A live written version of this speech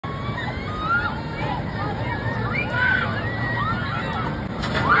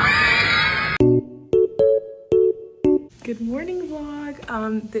Good morning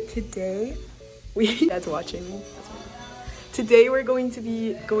vlog. Today Dad's watching me. Today we're going to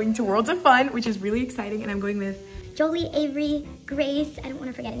be going to Worlds of Fun, which is really exciting, and I'm going with Jolie, Avery, Grace. I don't want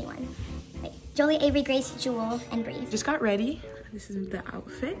to forget anyone. Wait, Jolie, Avery, Grace, Jewel, and Bree. Just got ready. This is the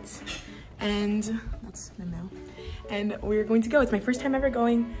outfit, and that's them now. And we're going to go. It's my first time ever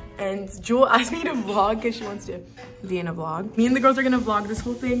going, and Jewel asked me to vlog because she wants to be in a vlog. Me and the girls are gonna vlog this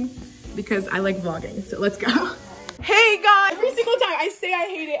whole thing because I like vlogging. So let's go. Hey guys! Every single time I say I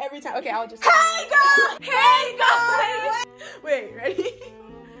hate it every time. Okay, I'll just. Hey guys! Hey guys! Wait, ready?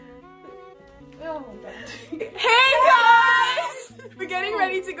 Oh my god. Hey guys! We're getting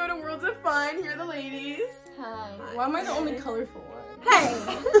ready to go to Worlds of Fun. Here are the ladies. Hi. Why am I the only colorful one? Hey!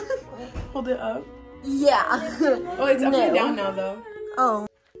 Hold it up. Yeah. Oh, it's upside down now though. Oh.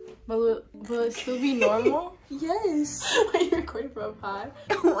 But will it still be normal? Yes. Are you recording from up high?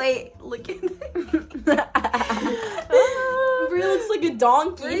 Wait, look at that. Brie looks like a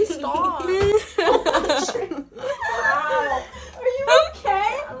donkey. Brie, stop. Are you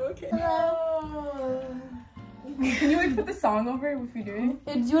okay? I'm okay. Can you like put the song over if we do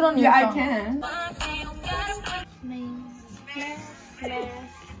it? Do it on your phone. I can.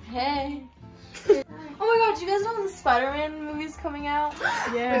 Hey. Oh my god, do you guys know the Spider-Man movie's coming out?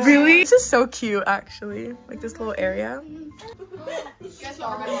 Yeah. Really? This is so cute actually. Like this little area. Guess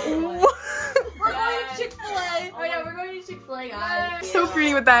what? We're going to Chick-fil-A. Oh yeah, we're going to Chick-fil-A, guys. So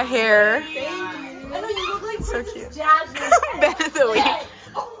pretty with that hair. Thank you. I know you look like So Princess cute. Jasmine. Beth of the week.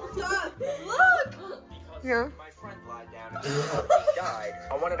 Oh god, look! Yeah. My friend lied down and he died.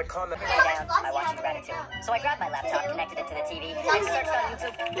 I wanted to comment. I watched Ratatouille. So I grabbed my laptop, connected it to the TV, and searched on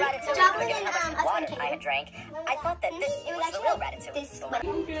YouTube Ratatouille. Look at how much water I had drank. I thought that this was the real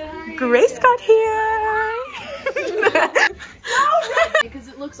Ratatouille. Grace got here. Because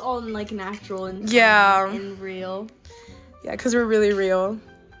it looks all like natural and real. Yeah, because we're really real.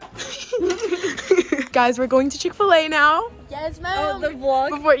 Guys, we're going to Chick-fil-A now. Yes, ma'am. Oh, the vlog.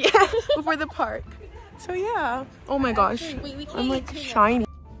 Before the park. So yeah. Oh my gosh. Wait, we can't I'm like shiny.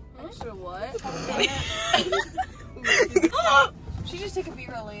 Extra what? She just take a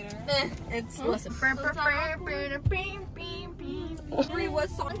B-roll later. It's listen. Brie, what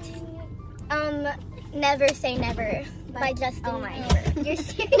song? Never Say Never by Justin. Oh my. You're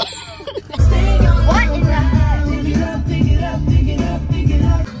serious? What is that?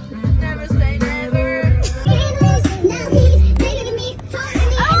 Never say never.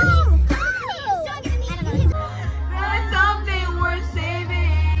 That's something worth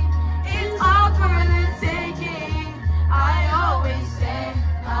saving. It's awkward and taking. I always say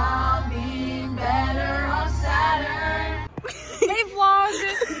I'll be better on Saturn. Hey vlog!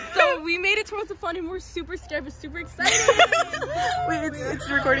 So we made it to Worlds of Fun and we're super scared but super excited. Wait, it's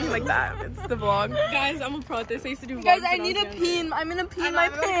recording like that. It's the vlog. Guys, I'm a pro at this. I used to do vlogs. Guys, I need to pee. I'm gonna pee in my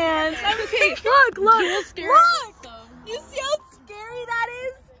pants. I'm okay. Look! Look! You see how scary that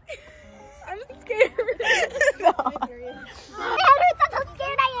is? I'm scared. No. That's how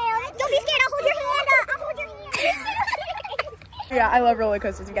scared I am. Don't be scared. I'll hold your hand up. I'll hold your hand. Yeah, I love roller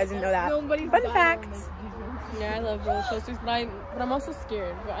coasters. You guys didn't know that. Fun fact. Yeah, I love roller coasters, but I'm also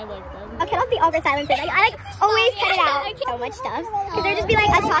scared, but I like them. I'll cut off the awkward silences. I like always cut it out. So much stuff. Because there'd just be like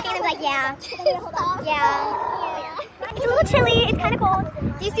us talking and they'd be like, yeah. Yeah. It's a little chilly. It's kind of cold.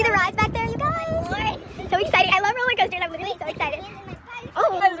 Do you see the rides back there, you guys? So excited. I love roller coasters. I'm literally so excited.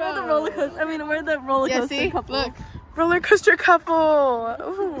 Oh, guys, we're the roller coaster. We're the roller coaster couple. Look. Roller coaster couple.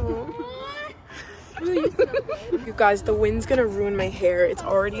 Ooh. You guys, the wind's gonna ruin my hair. It's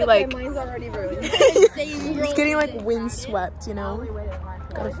already like Mine's already ruined. it's getting like wind swept, you know.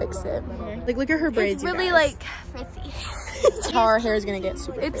 Gotta fix it. Like look at her braids. It's really you like frizzy. Our hair is gonna get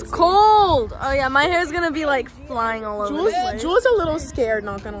super. It's frizzy. cold. Oh yeah, my hair's gonna be like flying all over the place. Jules a little scared,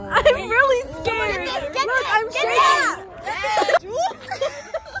 not gonna lie. I'm really scared. Look, I'm shaking.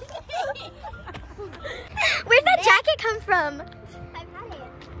 Where'd that jacket come from? I've had it.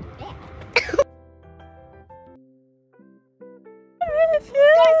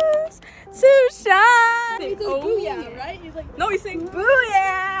 Refuse to shine. Oh yeah, right? He's like, No, he's saying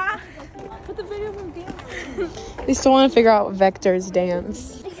booyah. put the video of him dancing. They still want to figure out Vector's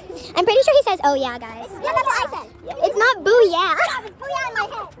dance. I'm pretty sure he says, oh yeah, guys. Yeah, that's what I said. It's not booyah. It's booyah in my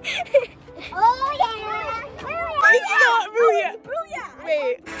head. Oh yeah. It's not booyah. Booyah.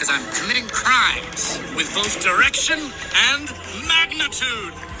 Wait. Because I'm committing crimes with both direction and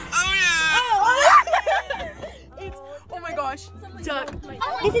magnitude. Oh yeah! It's, oh my gosh. Duck.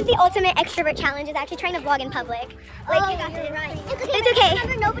 This is the ultimate extrovert challenge, is actually trying to vlog in public. Like, you got it right. It's okay.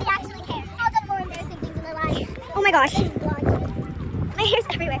 Remember, nobody actually cares. I've done more embarrassing things in their life. Oh my gosh. My hair's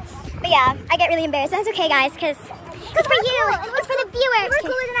everywhere. But yeah, I get really embarrassed. That's okay, guys, because It's for you. It's for the viewers. We're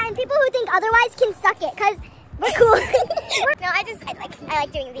cooler than that, and people who think otherwise can suck it, cause we're cool. No, I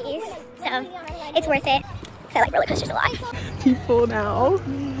like doing these, so it's worth it. So I like roller coasters a lot. People now.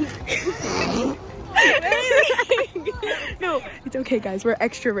 No, it's okay, guys. We're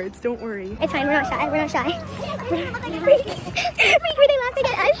extroverts. Don't worry. It's fine. We're not shy. We're not shy. Were they laughing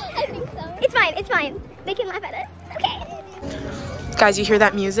at us? I think so. It's fine. It's fine. They can laugh at us. Okay. Guys, you hear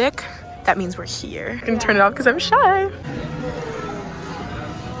that music? That means we're here. I'm gonna turn it off because I'm shy.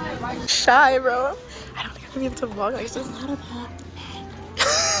 Shy, bro. I don't think I'm gonna be able to vlog like this. There's a lot of that.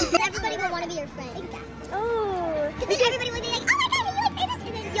 Everybody will want to be your friend. Exactly. Oh. Because everybody will be like, oh my god, are you like famous?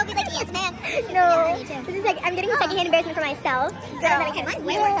 And then you'll be like, yes, man. No. Yeah, this is like, I'm getting a secondhand embarrassment for myself. Girl. If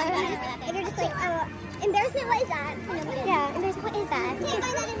you're just like, embarrassment, what is that? Yeah, embarrassment, what is that? You can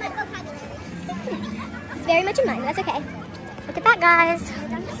find that in my vocabulary. It's very much in mine, that's okay. Look at that, guys.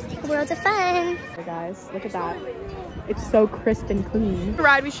 Worlds of fun. Hey guys, look at that. It's so crisp and clean. The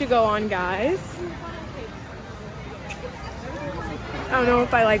ride we should go on, guys. I don't know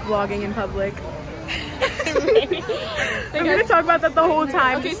if I like vlogging in public. I'm gonna talk about that the whole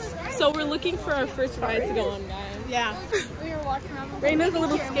time. Okay, so we're looking for our first ride to go on, guys. Yeah. We were walking around. Raina's a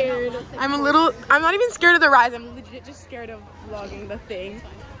little scared. I'm not even scared of the rides. I'm legit just scared of vlogging the thing.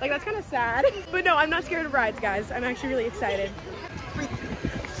 Like, that's kind of sad. But no, I'm not scared of rides, guys. I'm actually really excited.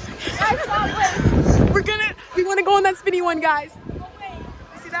 We want to go on that spinny one, guys.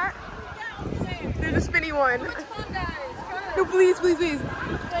 You see that? There's a spinny one. No, please, please, please.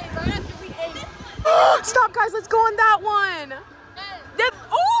 Stop, guys. Let's go on that one.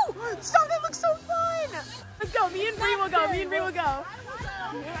 Oh, stop. That looks so fun. Let's go. Me and Bree will go. Me and Bree will go.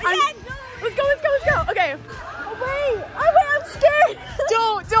 Let's go. Okay. Oh, wait, I'm scared.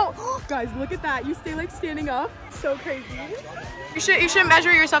 Don't. Guys, look at that. You stay like standing up. So crazy. You should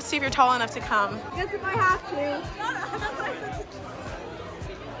measure yourself to see if you're tall enough to come. Guess if I have to.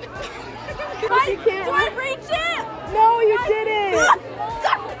 You can't. Do I reach it? No, you didn't.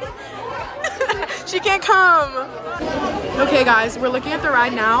 She can't come. Okay, guys, we're looking at the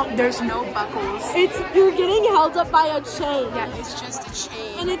ride now. There's no buckles. You're getting held up by a chain. Yeah, it's just a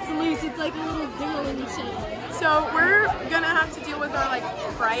chain. And it's loose. It's like a little dingling chain. So we're gonna have to deal with our like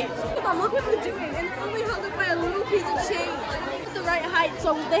fright. Look what we're doing. And it's only held up by a little piece of chain. It's the right height,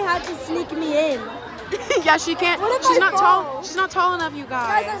 so they had to sneak me in. Yeah, she can't. She's not tall. She's not tall enough, you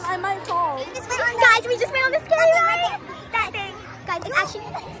guys. Guys, I might fall. Guys, we just went on the scary ride. That thing. Guys, it's actually,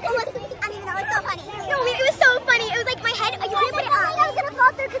 I don't even know, it's so funny. No, it was so funny. It was like my head, you couldn't put it on. I was gonna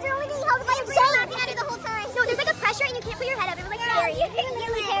fall through because you're only being held by a chain. Laughing at it the whole time. No, there's like a pressure and you can't put your head up. It was like scary. You're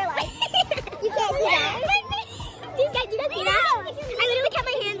literally paralyzed. You can't see that. Do you guys see that? I literally kept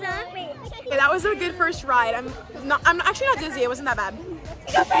my hands up. Wait. Okay, that was a good first ride. I'm actually not dizzy. It wasn't that bad.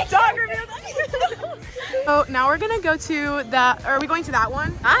 Dog reveal. Oh, now we're gonna go to that. Are we going to that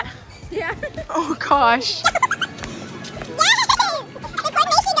one? That? Yeah. Oh gosh.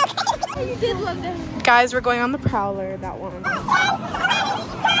 You did love them. Guys, we're going on the Prowler. That one.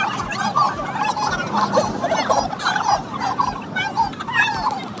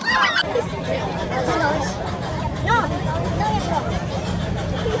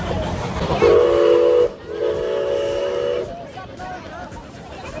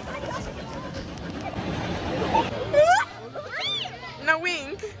 No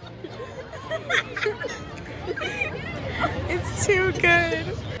wink. It's too good.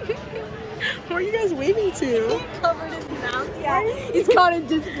 What are you guys waving to? Covered his mouth. Yeah. He's caught in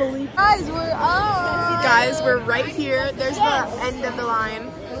disbelief. Guys, we're up. Guys, we're right here. There's the end of the line.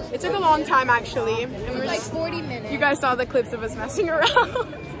 It took a long time actually. And we're Like just, 40 minutes. you guys saw the clips of us messing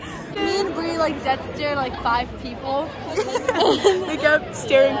around. Me and Bree like dead stared like 5 people. They kept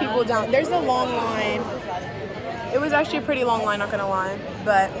staring people down. There's a long line. It was actually a pretty long line, not gonna lie.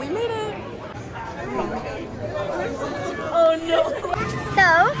 But we made it. Oh no. So,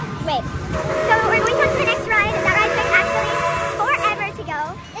 wait. So we're going on to the next ride. That ride took actually forever to go.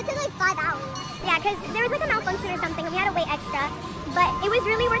 It took like 5 hours. Yeah, because there was like a malfunction or something and we had to wait extra. But it was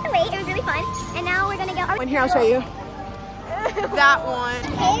really worth the wait. It was really fun. And now we're gonna go. And here, I'll show you. That one.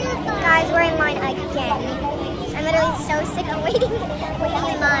 Guys, we're in line again. I'm literally so sick of waiting in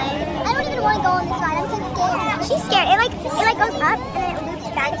line. I don't even want to go on this ride. I'm too scared. She's scared. It like goes up and then it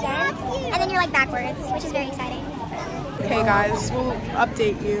loops back again. And then you're like backwards, which is very exciting. Okay guys, we'll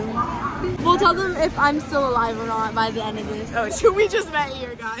update you. We'll tell them if I'm still alive or not by the end of this. Oh, so we just met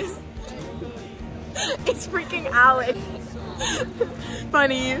here, guys. It's freaking Alex.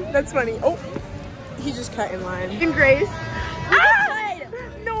 Funny. That's funny. Oh, he just cut in line. And Grace. Ah!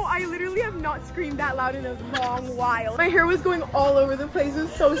 No, I literally have not not screamed that loud in a long while. My hair was going all over the place. It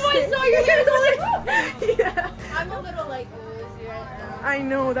was so scary. I saw your hair going. Yeah. I'm a little like woozy right now. I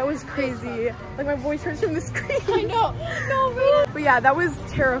know, that was crazy. Like my voice hurts from the screen. I know. No, really. But yeah, that was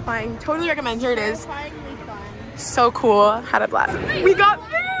terrifying. Totally recommend. Here it is. Terrifyingly fun. So cool. Had a blast. We got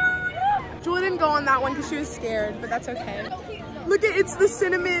food! Julia didn't go on that one because she was scared, but that's okay. Look at, it's the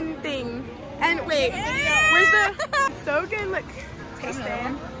cinnamon thing. And wait, where's the, it's so good, look, taste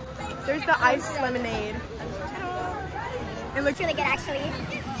it. There's the iced lemonade. It looks really good actually.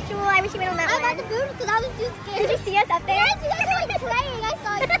 Jewel, I wish you went on that one. I got the food because I was too scared. Did you see us up there? Yes, you guys were like playing. I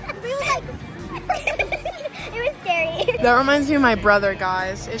saw you. We were like, it was scary. That reminds me of my brother,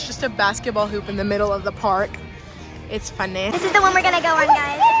 guys. It's just a basketball hoop in the middle of the park. It's funny. This is the one we're gonna go on,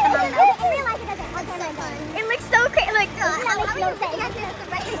 guys. It's the Mamba. In real life, it doesn't. It looks so crazy. Look, that makes no sense.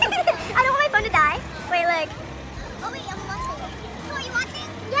 I don't want my phone to die. Wait, look. Oh wait, I'm watching. Oh, are you watching?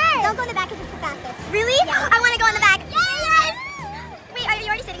 Yes. Don't go in the back because it's the fastest. Really? Yeah. I want to go in the back. Yes. Wait, are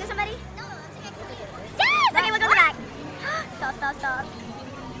you already sitting with somebody? No, I'm sitting next to you. Yes. Okay, we'll go in the back. Stop, stop, stop.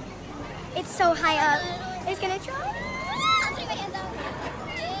 It's so high up. It's gonna try. I'm putting my hands up.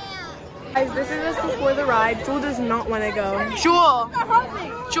 Guys, this is us before the ride. Jewel does not want to go. Jewel!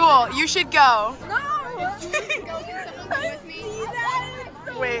 Jewel, you should go. No.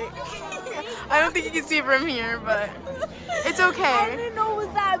 Wait. I don't think you can see it from here, but it's I okay. didn't know it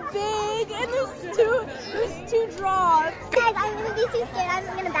was that big, and there's two drops. Guys, I'm gonna be too scared. I'm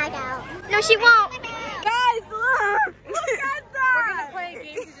gonna back out. No, she won't. Guys, look! Look at that! We're gonna play a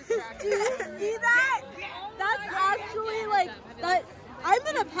game to distract you. Do you see that? That's actually like that. I'm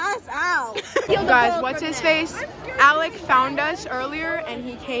gonna pass out. Guys, what's his face? Alec found us earlier and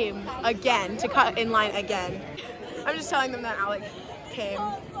he came again to cut in line again. I'm just telling them that Alec came.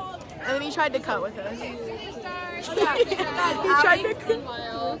 And then he tried to cut with us.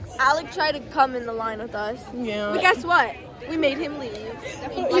 Alec tried to come in the line with us. Yeah. But guess what? We made him leave.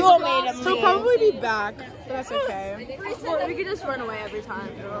 He won't made him. He'll probably be back, but that's okay. We could just run away every time.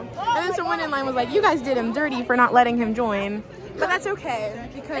 And then someone in line was like, "You guys did him dirty for not letting him join." But that's okay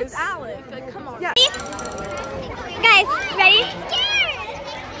because It's Alec. Like, come on. yeah. Guys, ready?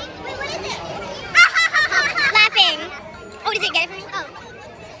 Wait, what is it? Laughing. Oh, does it get it for me? Oh.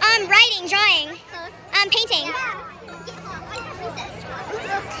 Writing, drawing. Painting.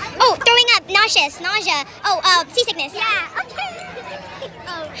 Oh, throwing up, nauseous, nausea. Oh, seasickness. Yeah, okay.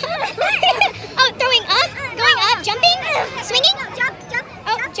 Oh, throwing up, going up, jumping, swinging. Jump.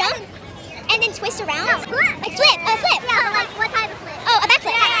 Oh, jump. And then twist around. No, flip. Like flip. Flip. Yeah, but like what type of flip? Oh, a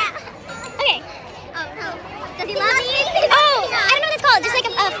backflip. Yeah. Okay. Oh, no. Does he love me? Oh, I don't know what it's called. Just like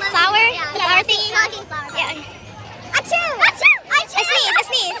a flower, the flower thing. Talking flower. Yeah. Achoo! A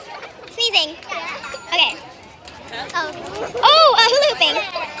sneeze. Sneezing. Okay. Oh, hula hooping.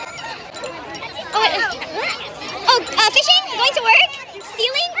 Oh, fishing? Going to work?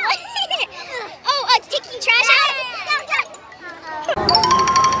 Stealing? Oh, taking trash out?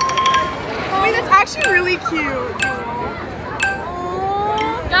 Oh, that's actually really cute.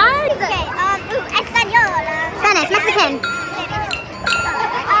 Guys? Okay, Espanol. Spanish, Mexican. Ni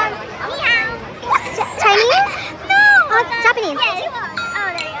hao. Chinese? No. Japanese. Yes. Oh,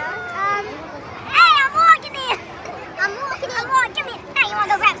 there you go. Hey, I'm walking in. Now you want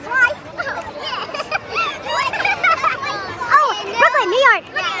to grab some ice? Oh, Brooklyn, New York.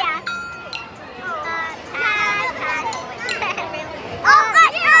 Yeah.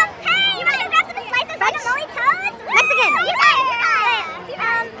 Hey, you want to grab some slices of guacamole toast? Mexican.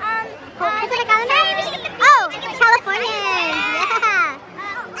 Pacific Islander? Oh, Californian. Yeah.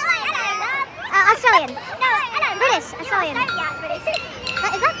 Australian. No, British. Australian.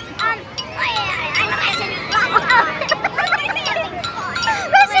 What is that?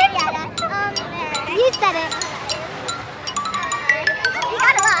 You said it. You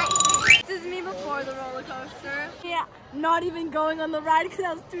got a lot. This is me before the roller coaster. Yeah, not even going on the ride because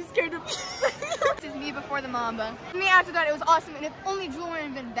I was too scared to. This is me before the Mamba. Me after that, it was awesome, and if only Jewel would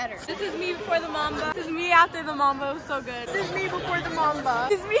have been better. This is me before the Mamba. This is me after the Mamba. It was so good. This is me before the Mamba.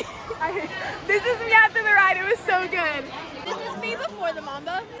 This is me. This is me after the ride. It was so good. This is me before the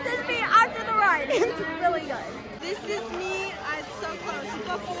Mamba. This is me after the ride. It's really good. This is me. I'm so close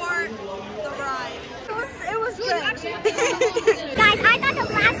before the ride. It was good. Guys, I thought the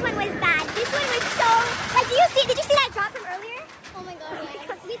last one was bad. This one was so, like, did you see that drop from earlier? Oh my god.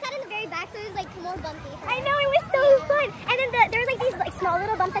 We sat in the very back, so it was like more bumpy. I know, it was so fun. And then there was like these like small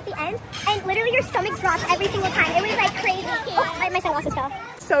little bumps at the end, and literally your stomach dropped every single time. It was like crazy. Oh, my sunglasses fell.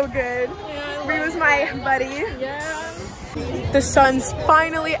 So good. Bree was my buddy. Yeah. The sun's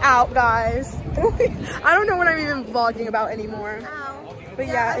finally out, guys. I don't know what I'm even vlogging about anymore. Ow. But But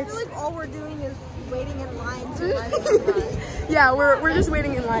yeah, I feel like all we're doing is waiting in line to ride the ride. Yeah, we're just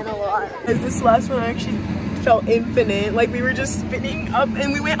waiting in line a lot. As this last one actually felt infinite. Like we were just spinning up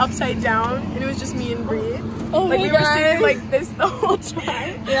and we went upside down and it was just me and Bree. Oh like my we were sitting like this the whole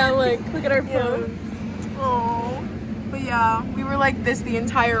time. Yeah, like look at our pose. Oh. But yeah, we were like this the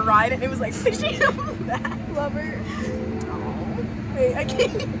entire ride and it was like pushing them back. Love her. Wait, I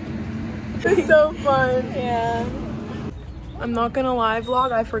can't. It's so fun. Yeah. I'm not gonna lie,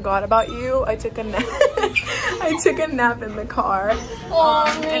 vlog, I forgot about you. I took a nap. I took a nap in the car.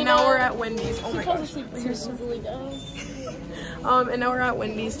 And now we're at Wendy's. Oh my gosh. And now we're at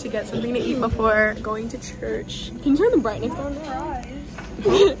Wendy's to get something to eat before going to church. Can you turn the brightness on?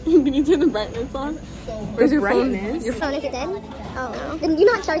 Can you turn the brightness on? Where's your brightness? Your phone, is it dead? Oh no. Did you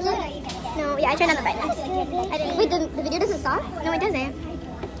not charge it? No, yeah, I turned on the brightness. Wait, the video doesn't stop? No, it doesn't.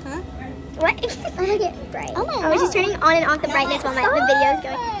 Huh? What? Oh, look at bright. Oh my God. I was just turning on and off the brightness while the video is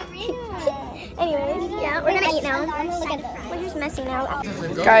going. Anyways, yeah, we're gonna eat now. We're just messing now.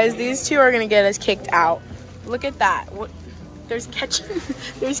 Guys, these two are gonna get us kicked out. Look at that. What? There's ketchup.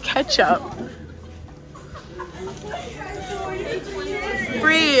 There's ketchup.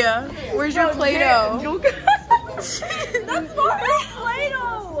 Bree, where's your Play-Doh? That's not my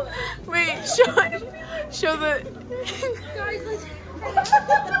Play-Doh! Wait, show the...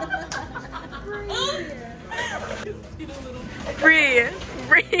 Bree,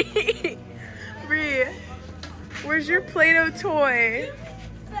 where's your Play-Doh toy?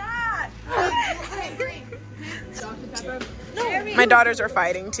 My daughters are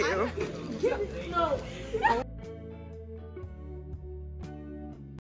fighting too.